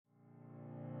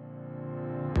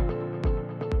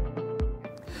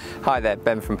Hi there,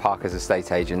 Ben from Parker's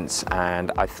Estate Agents,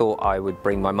 and I thought I would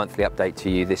bring my monthly update to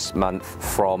you this month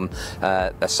from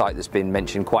a site that's been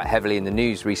mentioned quite heavily in the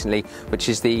news recently, which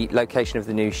is the location of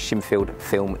the new Shinfield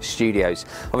Film Studios.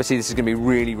 Obviously this is going to be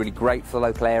really great for the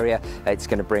local area. It's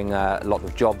going to bring a lot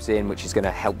of jobs in, which is going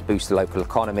to help boost the local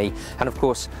economy, and of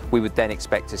course we would then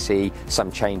expect to see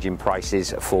some change in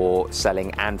prices for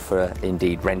selling and for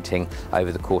indeed renting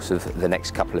over the course of the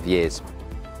next couple of years.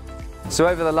 So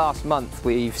over the last month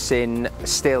we've seen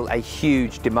still a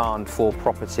huge demand for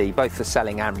property, both for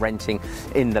selling and renting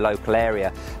in the local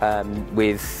area,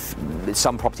 with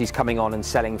some properties coming on and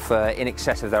selling for in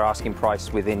excess of their asking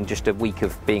price within just a week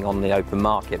of being on the open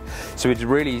market. So it's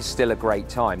really still a great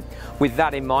time. With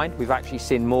that in mind, we've actually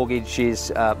seen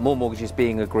mortgages, more mortgages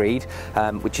being agreed,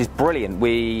 which is brilliant.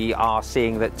 We are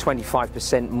seeing that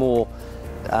 25% more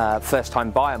first-time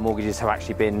buyer mortgages have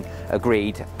actually been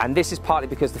agreed, and this is partly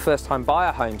because the first-time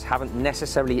buyer homes haven't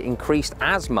necessarily increased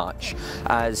as much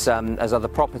as other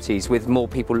properties, with more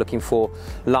people looking for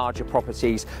larger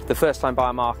properties. The first-time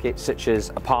buyer market, such as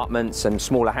apartments and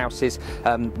smaller houses,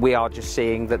 we are just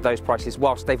seeing that those prices,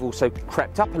 whilst they've also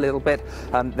crept up a little bit,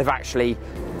 they've actually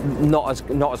not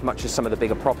as much as some of the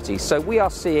bigger properties. So we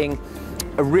are seeing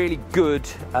a really good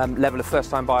level of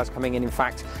first-time buyers coming in. In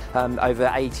fact, over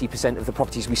 80% of the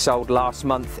properties we sold last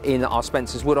month in our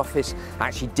Spencer's Wood office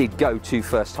actually did go to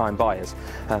first-time buyers.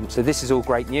 So this is all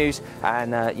great news,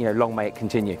 and you know, long may it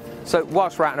continue. So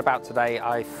whilst we're out and about today,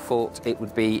 I thought it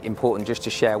would be important just to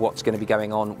share what's going to be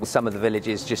going on with some of the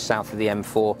villages just south of the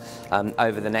M4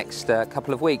 over the next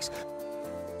couple of weeks.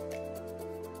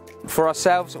 For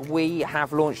ourselves, we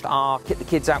have launched our Kit the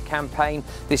Kids Out campaign.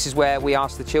 This is where we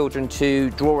ask the children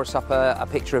to draw us up a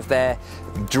picture of their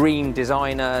dream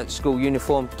designer school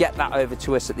uniform, get that over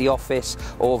to us at the office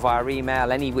or via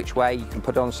email, any which way. You can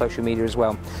put it on social media as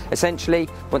well. Essentially,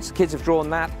 once the kids have drawn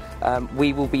that,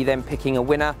 we will be then picking a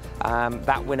winner.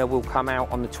 That winner will come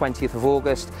out on the 20th of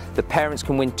August. The parents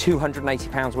can win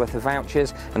 £280 worth of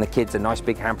vouchers, and the kids a nice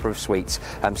big hamper of sweets.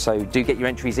 So do get your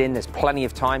entries in, there's plenty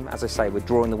of time. As I say, we're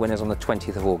drawing the winners on the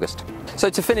 20th of August. So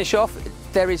to finish off,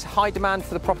 there is high demand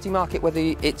for the property market, whether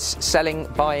it's selling,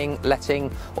 buying, letting,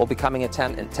 or becoming a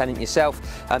tenant yourself.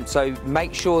 So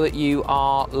make sure that you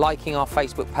are liking our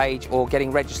Facebook page or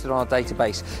getting registered on our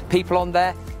database. People on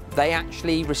there, they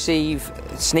actually receive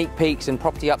sneak peeks and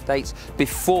property updates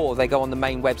before they go on the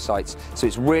main websites. So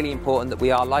it's really important that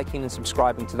we are liking and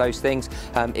subscribing to those things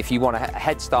if you want a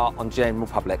head start on general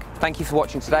public. Thank you for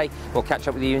watching today. We'll catch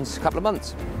up with you in a couple of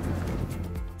months.